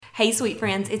Hey, sweet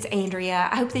friends, it's Andrea.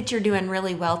 I hope that you're doing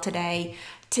really well today.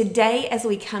 Today, as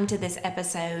we come to this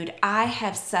episode, I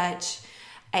have such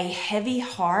a heavy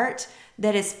heart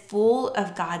that is full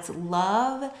of God's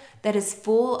love, that is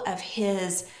full of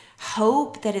His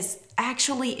hope, that is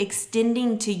actually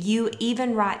extending to you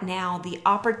even right now the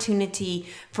opportunity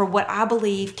for what I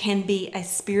believe can be a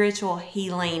spiritual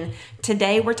healing.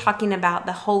 Today we're talking about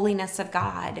the holiness of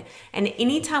God. And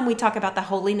anytime we talk about the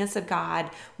holiness of God,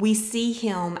 we see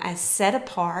Him as set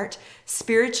apart,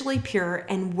 spiritually pure,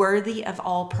 and worthy of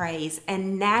all praise.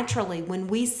 And naturally, when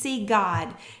we see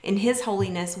God in His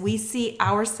holiness, we see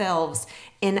ourselves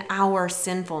in our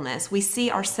sinfulness. We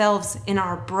see ourselves in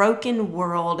our broken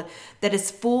world that is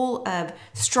full of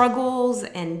struggles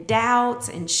and doubts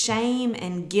and shame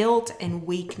and guilt and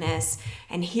weakness.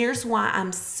 And here's why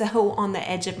I'm so on the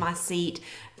edge of my seat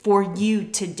for you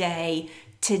today.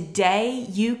 Today,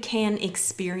 you can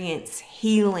experience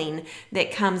healing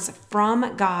that comes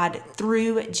from God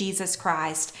through Jesus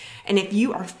Christ. And if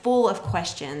you are full of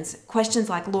questions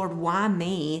like, Lord, why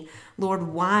me?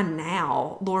 Lord, why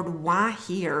now? Lord, why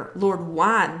here? Lord,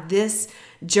 why this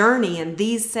journey and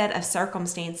these set of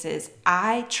circumstances?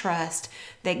 I trust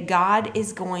that God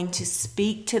is going to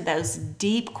speak to those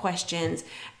deep questions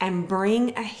and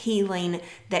bring a healing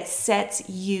that sets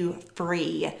you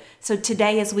free. So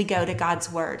today, as we go to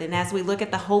God's Word and as we look at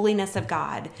the holiness of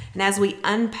God and as we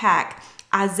unpack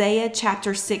Isaiah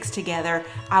chapter 6 together,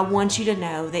 I want you to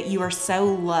know that you are so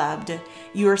loved,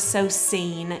 you are so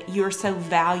seen, you are so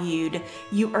valued,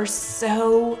 you are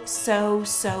so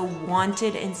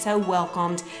wanted and so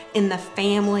welcomed in the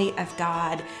family of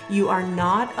God. You are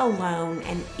not alone,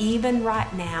 and even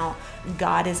right now,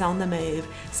 God is on the move.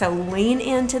 So lean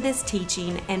into this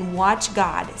teaching and watch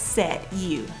God set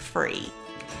you free.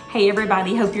 Hey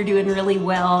everybody, hope you're doing really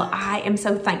well. I am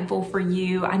so thankful for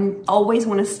you. I always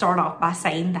want to start off by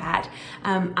saying that.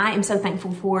 I am so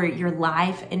thankful for your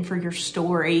life and for your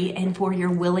story and for your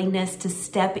willingness to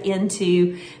step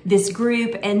into this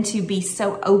group and to be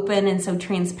so open and so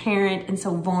transparent and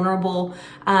so vulnerable,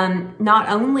 not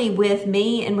only with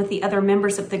me and with the other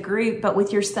members of the group, but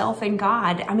with yourself and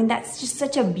God. I mean, that's just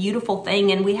such a beautiful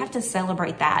thing, and we have to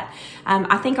celebrate that.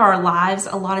 I think our lives,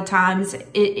 a lot of times,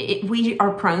 we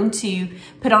are prone to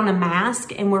put on a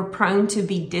mask, and we're prone to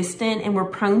be distant, and we're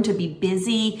prone to be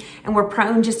busy, and we're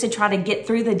prone just to try to get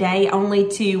through the day only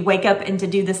to wake up and to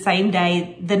do the same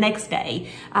day the next day.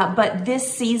 But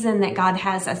this season that God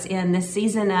has us in, this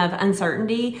season of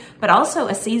uncertainty, but also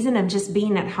a season of just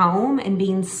being at home and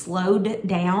being slowed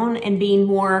down and being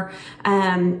more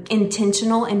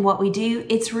intentional in what we do,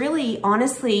 it's really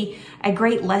honestly a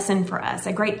great lesson for us,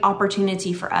 a great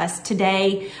opportunity for us.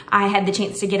 Today, I had the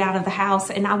chance to get out of the house,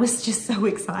 and I was just so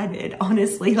excited,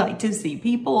 honestly, like to see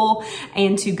people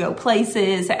and to go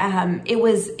places. It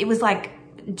was like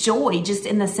joy just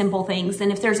in the simple things.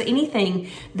 And if there's anything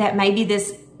that maybe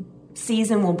this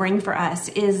season will bring for us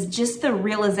is just the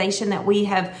realization that we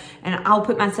have, and I'll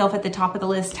put myself at the top of the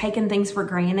list, taken things for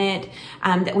granted,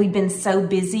 that we've been so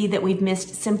busy that we've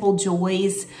missed simple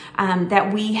joys,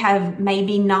 that we have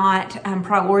maybe not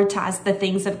prioritized the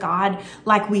things of God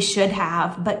like we should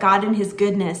have. But God, in His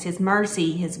goodness, His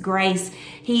mercy, His grace,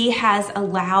 He has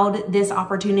allowed this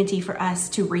opportunity for us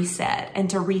to reset and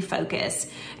to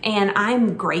refocus. And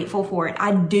I'm grateful for it.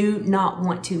 I do not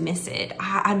want to miss it.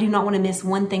 I do not want to miss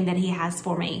one thing that He has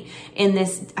for me in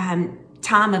this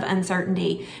time of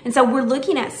uncertainty. And so we're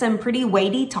looking at some pretty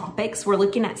weighty topics. We're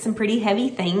looking at some pretty heavy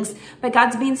things, but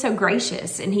God's being so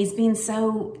gracious and He's being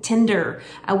so tender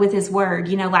with His word.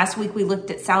 You know, last week we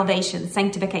looked at salvation,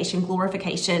 sanctification,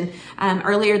 glorification.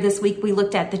 Earlier this week we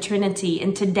looked at the Trinity,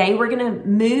 and today we're going to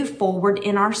move forward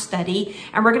in our study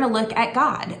and we're going to look at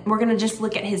God. We're going to just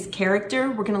look at His character.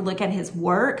 We're going to look at His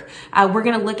work. We're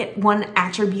going to look at one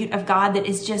attribute of God that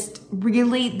is just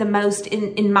really the most,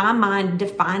 in my mind,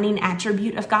 defining attribute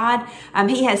of God.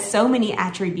 He has so many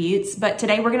attributes, but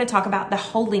today we're going to talk about the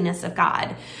holiness of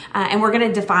God. And we're going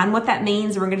to define what that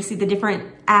means. We're going to see the different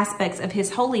aspects of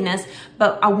His holiness.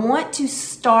 But I want to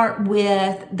start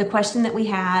with the question that we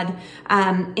had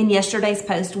in yesterday's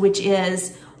post, which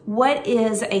is, what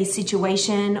is a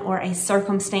situation or a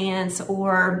circumstance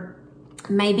or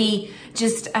maybe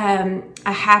just a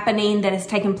happening that has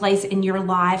taken place in your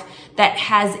life that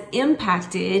has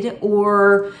impacted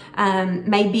or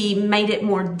maybe made it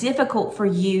more difficult for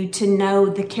you to know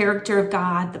the character of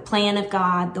God, the plan of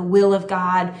God, the will of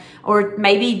God, or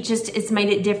maybe just it's made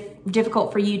it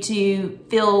difficult for you to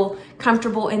feel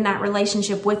comfortable in that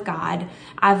relationship with God.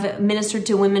 I've ministered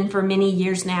to women for many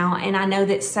years now, and I know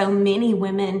that so many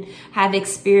women have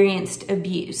experienced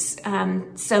abuse.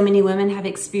 So many women have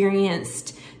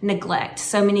experienced neglect.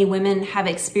 So many women have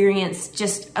experienced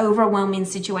just overwhelming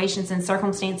situations and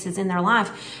circumstances in their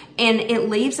life. And it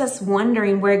leaves us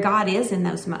wondering where God is in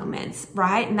those moments,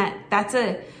 right? And that's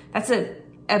a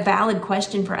valid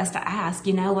question for us to ask,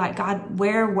 like, God,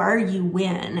 where were you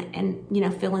when? And,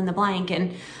 fill in the blank.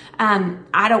 And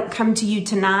I don't come to you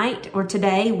tonight or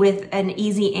today with an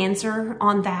easy answer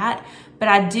on that, but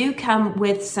I do come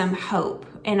with some hope.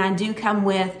 And I do come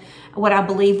with what I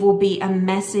believe will be a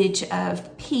message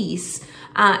of peace.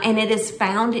 And it is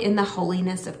found in the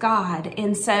holiness of God.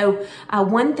 And so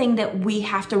one thing that we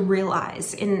have to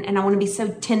realize, and I want to be so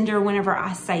tender whenever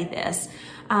I say this,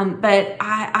 but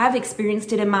I've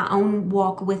experienced it in my own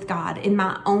walk with God, in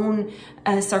my own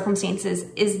circumstances,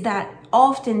 is that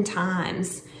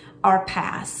oftentimes our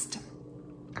past,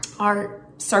 our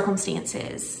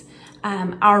circumstances,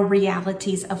 our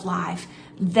realities of life,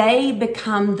 they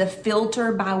become the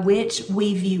filter by which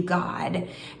we view God.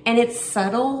 And it's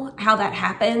subtle how that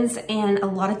happens. And a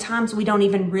lot of times we don't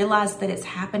even realize that it's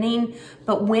happening.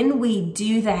 But when we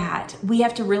do that, we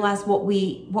have to realize what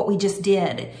we just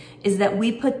did is that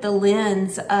we put the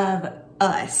lens of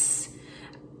us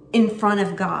in front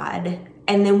of God.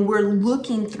 And then we're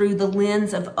looking through the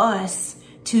lens of us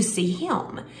to see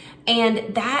Him.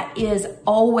 And that is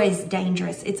always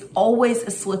dangerous. It's always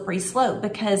a slippery slope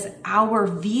because our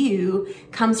view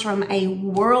comes from a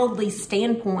worldly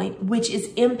standpoint, which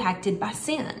is impacted by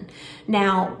sin.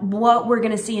 Now, what we're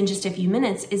going to see in just a few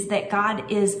minutes is that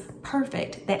God is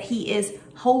perfect, that He is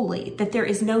holy, that there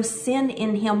is no sin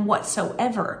in Him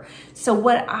whatsoever. So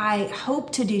what I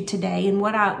hope to do today and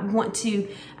what I want to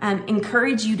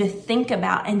encourage you to think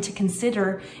about and to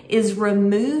consider is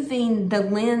removing the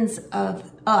lens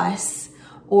of us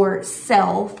or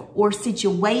self or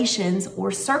situations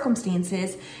or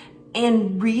circumstances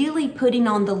and really putting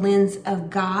on the lens of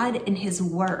God and His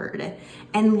Word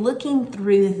and looking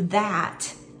through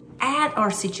that at our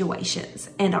situations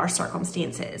and our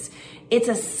circumstances. It's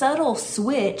a subtle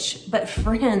switch, but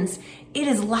friends, it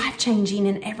is life-changing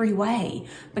in every way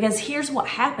because here's what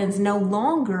happens. No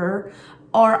longer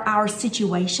are our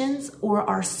situations or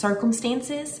our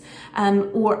circumstances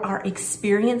or our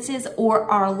experiences or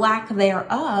our lack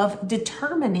thereof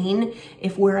determining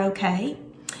if we're okay,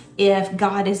 if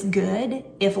God is good,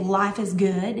 if life is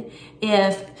good,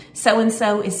 if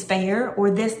so-and-so is fair,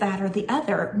 or this, that, or the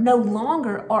other. No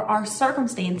longer are our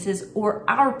circumstances or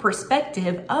our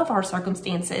perspective of our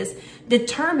circumstances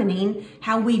determining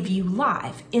how we view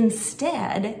life.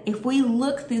 Instead, if we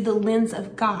look through the lens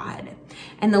of God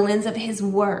and the lens of His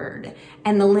Word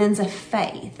and the lens of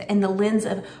faith and the lens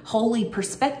of holy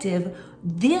perspective,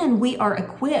 then we are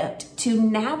equipped to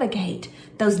navigate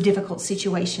those difficult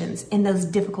situations and those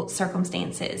difficult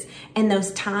circumstances and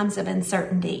those times of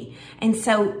uncertainty. And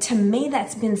so to me,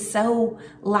 that's been so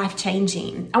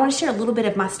life-changing. I want to share a little bit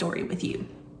of my story with you.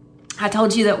 I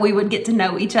told you that we would get to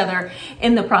know each other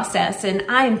in the process, and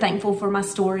I am thankful for my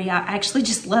story. I actually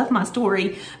just love my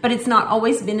story, but it's not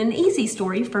always been an easy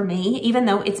story for me, even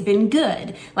though it's been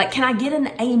good. Like, can I get an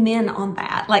amen on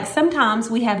that? Like, sometimes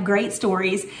we have great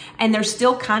stories and they're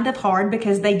still kind of hard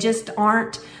because they just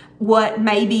aren't what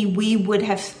maybe we would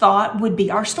have thought would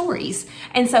be our stories.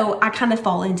 And so I kind of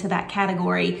fall into that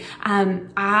category.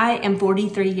 I am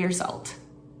 43 years old.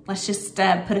 Let's just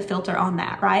put a filter on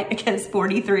that, right? Because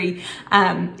 43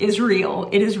 is real.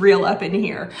 It is real up in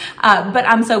here. But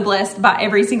I'm so blessed by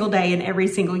every single day and every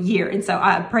single year. And so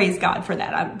I praise God for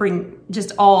that. I bring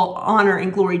just all honor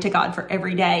and glory to God for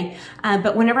every day.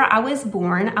 But whenever I was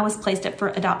born, I was placed up for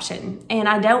adoption. And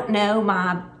I don't know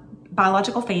my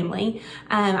biological family.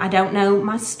 I don't know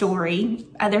my story.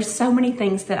 There's so many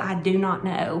things that I do not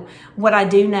know. What I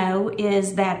do know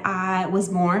is that I was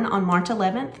born on March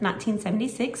 11th,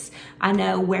 1976. I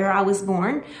know where I was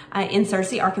born, in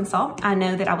Searcy, Arkansas. I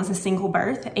know that I was a single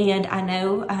birth, and I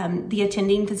know the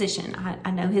attending physician.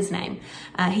 I know his name.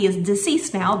 He is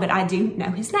deceased now, but I do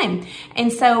know his name.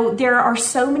 And so there are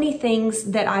so many things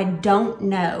that I don't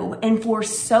know. And for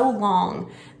so long,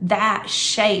 that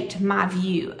shaped my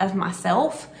view of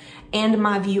myself and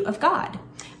my view of God.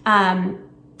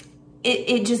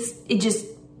 It just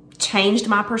changed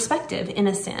my perspective in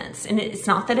a sense. And it's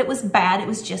not that it was bad, it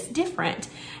was just different.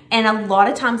 And a lot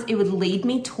of times it would lead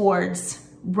me towards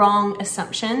wrong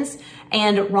assumptions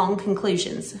and wrong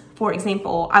conclusions. For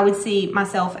example, I would see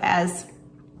myself as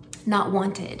not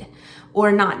wanted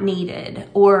or not needed,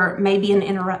 or maybe an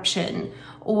interruption,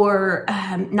 or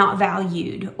not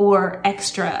valued, or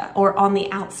extra, or on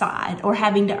the outside, or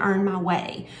having to earn my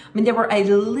way. I mean, there were a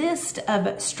list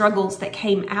of struggles that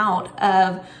came out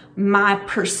of my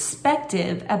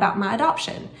perspective about my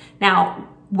adoption. Now,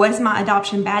 Was my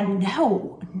adoption bad?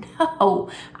 No.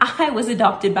 I was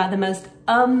adopted by the most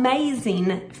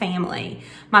amazing family.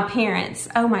 My parents,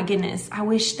 oh my goodness, I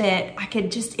wish that I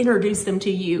could just introduce them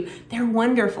to you. They're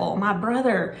wonderful. My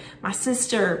brother, my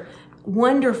sister,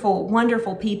 wonderful,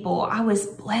 wonderful people. I was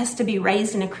blessed to be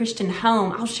raised in a Christian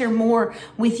home. I'll share more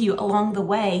with you along the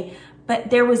way. But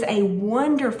there was a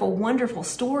wonderful, wonderful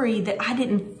story that I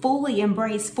didn't fully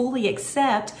embrace, fully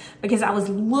accept, because I was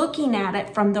looking at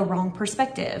it from the wrong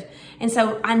perspective. And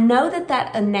so I know that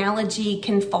that analogy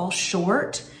can fall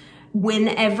short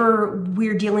whenever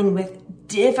we're dealing with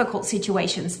difficult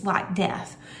situations like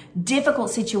death,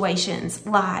 difficult situations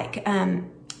like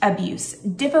abuse,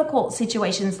 difficult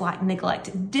situations like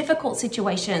neglect, difficult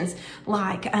situations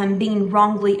like being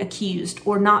wrongly accused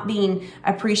or not being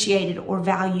appreciated or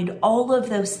valued, all of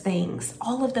those things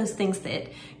that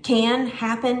can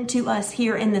happen to us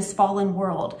here in this fallen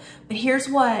world. But here's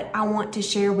what I want to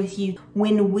share with you.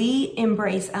 When we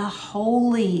embrace a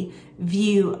holy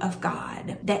view of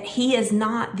God, that He is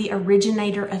not the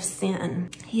originator of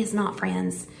sin. He is not,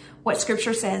 friends. What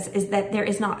Scripture says is that there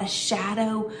is not a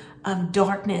shadow of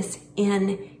darkness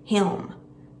in Him.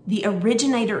 The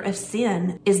originator of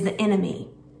sin is the enemy,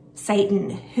 Satan,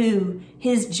 who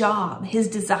his job, his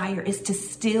desire is to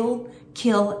steal,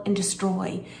 kill, and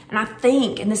destroy. And I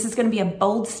think, and this is going to be a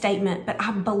bold statement, but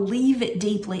I believe it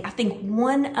deeply, I think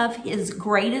one of his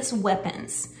greatest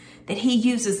weapons that he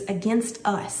uses against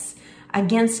us,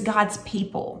 against God's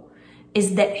people,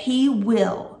 is that he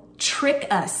will trick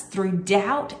us through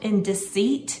doubt and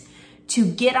deceit to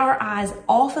get our eyes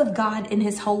off of God and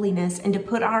His holiness and to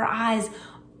put our eyes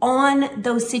on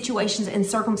those situations and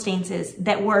circumstances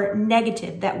that were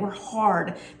negative, that were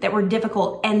hard, that were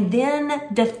difficult, and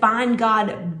then define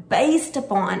God based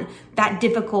upon that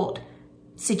difficult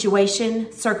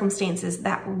situation, circumstances,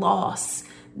 that loss,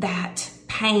 that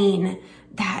pain,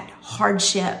 that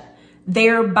hardship,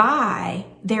 thereby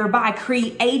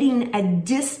creating a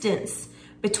distance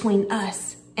between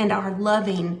us and our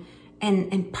loving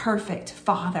and perfect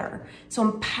Father. So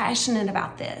I'm passionate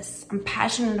about this. I'm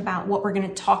passionate about what we're going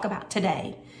to talk about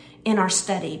today in our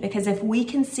study, because if we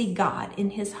can see God in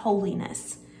His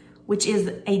holiness, which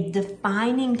is a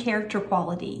defining character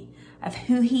quality of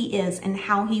who He is and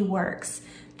how He works,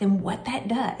 then what that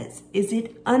does is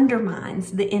it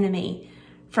undermines the enemy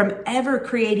from ever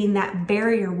creating that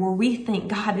barrier where we think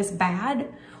God is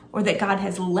bad, or that God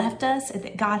has left us,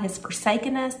 that God has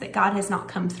forsaken us, that God has not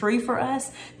come through for us,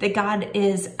 that God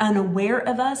is unaware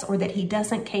of us, or that He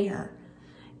doesn't care.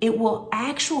 It will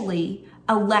actually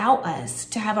allow us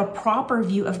to have a proper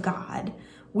view of God,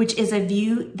 which is a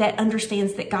view that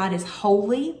understands that God is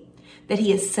holy, that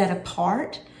He is set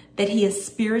apart, that He is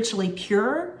spiritually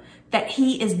pure, that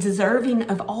He is deserving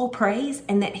of all praise,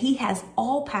 and that He has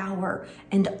all power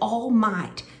and all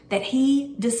might, that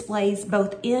He displays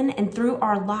both in and through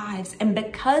our lives. And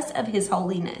because of His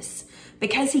holiness,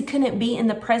 because He couldn't be in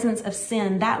the presence of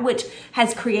sin, that which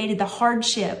has created the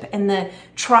hardship and the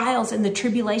trials and the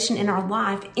tribulation in our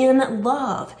life, in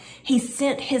love, He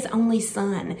sent His only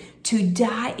Son to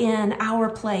die in our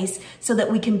place so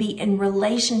that we can be in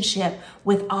relationship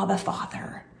with Abba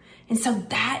Father. And so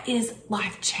that is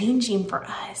life-changing for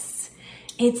us.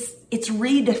 It's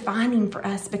redefining for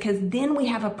us, because then we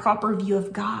have a proper view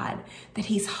of God, that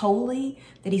He's holy,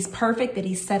 that He's perfect, that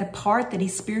He's set apart, that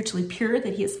He's spiritually pure,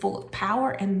 that He is full of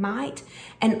power and might.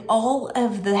 And all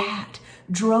of that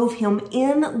drove Him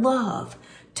in love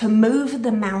to move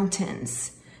the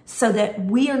mountains so that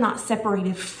we are not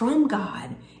separated from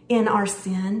God in our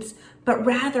sins, but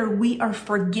rather we are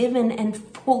forgiven and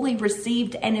fully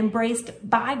received and embraced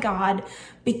by God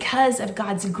because of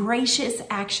God's gracious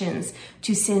actions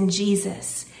to send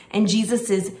Jesus, and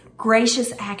Jesus's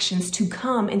gracious actions to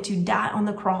come and to die on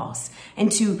the cross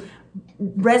and to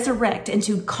resurrect and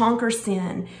to conquer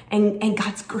sin, and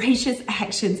God's gracious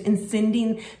actions in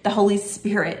sending the Holy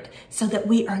Spirit so that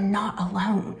we are not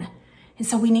alone. And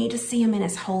so we need to see Him in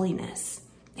His holiness.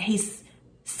 He's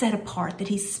set apart, that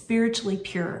He's spiritually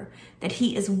pure, that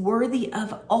He is worthy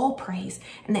of all praise,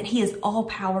 and that He is all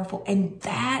powerful. And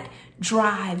that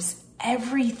drives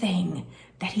everything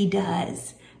that He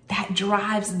does. That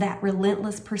drives that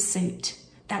relentless pursuit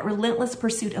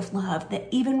of love that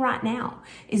even right now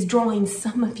is drawing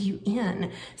some of you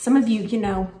in. Some of you,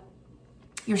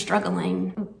 you're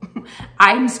struggling.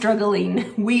 I'm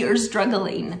struggling. We are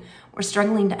struggling. We're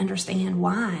struggling to understand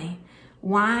why.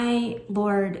 Why,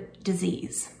 Lord,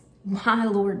 disease? Why,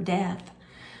 Lord, death?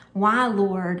 Why,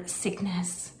 Lord,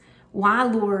 sickness? Why,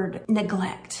 Lord,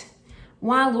 neglect?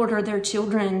 Why, Lord, are there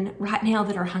children right now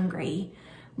that are hungry?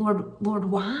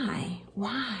 Lord, why?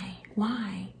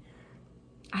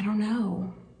 I don't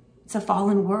know. It's a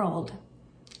fallen world.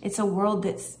 It's a world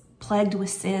that's plagued with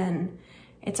sin.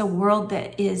 It's a world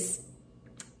that is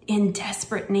in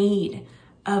desperate need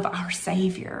of our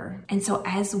Savior. And so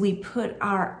as we put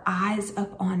our eyes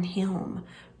up on Him,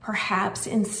 perhaps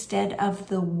instead of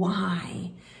the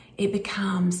why, it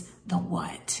becomes the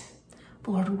what.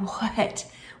 Lord,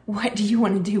 what do you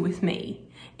want to do with me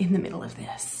in the middle of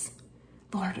this?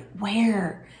 Lord,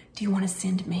 where do you want to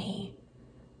send me?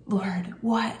 Lord,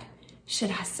 what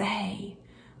should I say?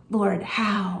 Lord,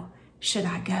 how should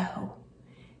I go?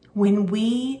 When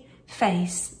we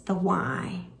face the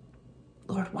why,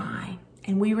 Lord, why?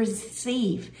 And we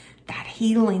receive that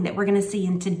healing that we're going to see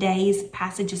in today's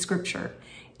passage of scripture,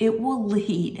 it will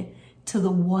lead to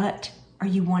the what are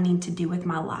you wanting to do with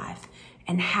my life?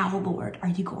 And how, Lord, are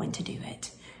you going to do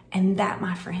it? And that,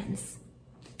 my friends,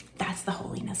 that's the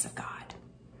holiness of God.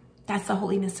 That's the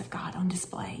holiness of God on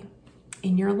display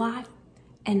in your life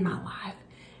and my life.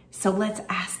 So let's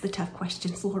ask the tough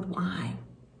questions. Lord, why?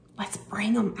 Let's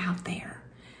bring them out there.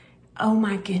 Oh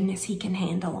my goodness, He can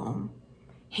handle them.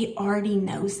 He already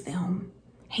knows them.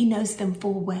 He knows them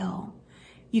full well.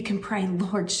 You can pray,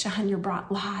 Lord, shine your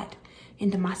bright light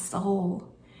into my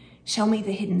soul. Show me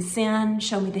the hidden sin.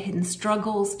 Show me the hidden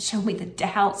struggles. Show me the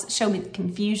doubts. Show me the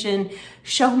confusion.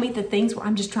 Show me the things where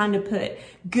I'm just trying to put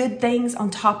good things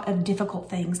on top of difficult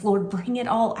things. Lord, bring it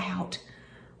all out.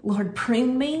 Lord,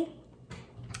 prune me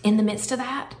in the midst of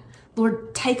that.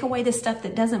 Lord, take away the stuff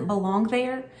that doesn't belong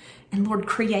there. And Lord,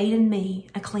 create in me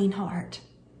a clean heart.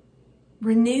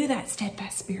 Renew that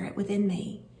steadfast spirit within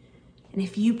me. And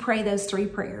if you pray those three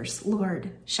prayers,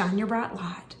 Lord, shine your bright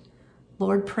light.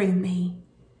 Lord, prune me.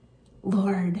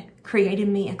 Lord, create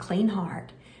in me a clean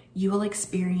heart. You will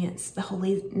experience the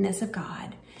holiness of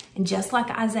God. And just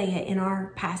like Isaiah in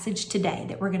our passage today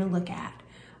that we're going to look at,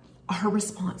 our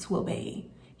response will be,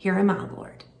 here am I,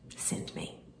 Lord, send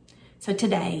me. So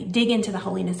today, dig into the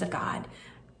holiness of God.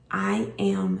 I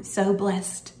am so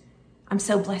blessed. I'm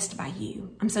so blessed by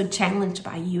you. I'm so challenged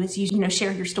by you as you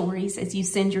share your stories, as you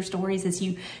send your stories, as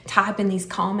you type in these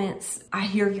comments. I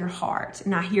hear your heart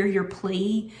and I hear your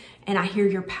plea and I hear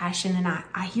your passion and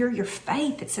I hear your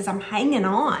faith that says, I'm hanging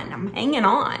on.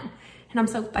 And I'm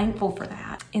so thankful for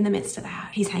that. In the midst of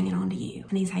that, He's hanging on to you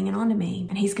and He's hanging on to me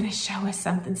and He's going to show us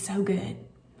something so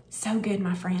good,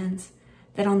 my friends,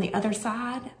 that on the other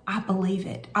side, I believe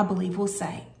it. I believe we'll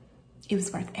say it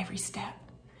was worth every step.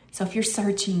 So if you're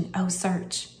searching,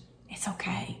 search. It's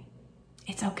okay.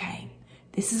 It's okay.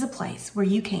 This is a place where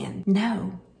you can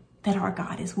know that our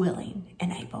God is willing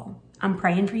and able. I'm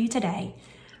praying for you today.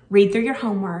 Read through your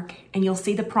homework and you'll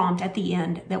see the prompt at the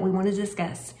end that we want to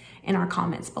discuss in our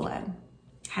comments below.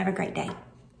 Have a great day.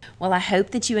 Well, I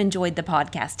hope that you enjoyed the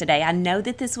podcast today. I know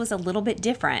that this was a little bit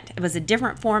different. It was a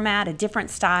different format, a different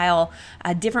style,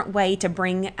 a different way to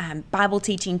bring Bible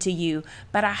teaching to you,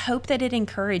 but I hope that it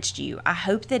encouraged you. I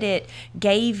hope that it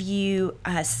gave you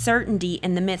certainty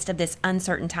in the midst of this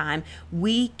uncertain time.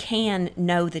 We can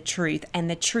know the truth,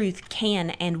 and the truth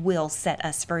can and will set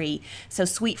us free. So,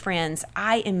 sweet friends,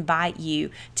 I invite you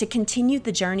to continue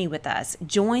the journey with us.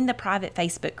 Join the private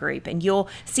Facebook group, and you'll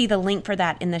see the link for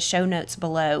that in the show notes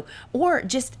below. Or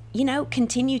just,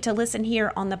 continue to listen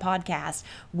here on the podcast.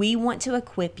 We want to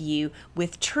equip you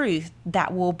with truth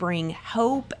that will bring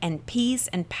hope and peace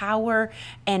and power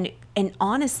and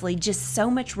honestly, just so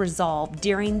much resolve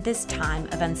during this time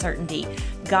of uncertainty.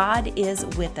 God is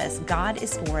with us. God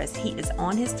is for us. He is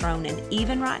on His throne. And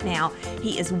even right now,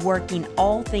 He is working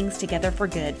all things together for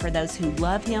good for those who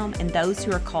love Him and those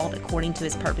who are called according to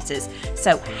His purposes.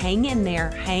 So hang in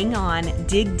there, hang on,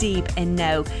 dig deep, and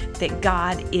know that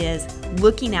God is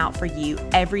looking out for you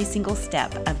every single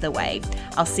step of the way.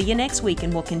 I'll see you next week,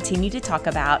 and we'll continue to talk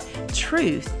about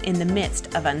truth in the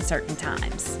midst of uncertain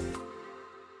times.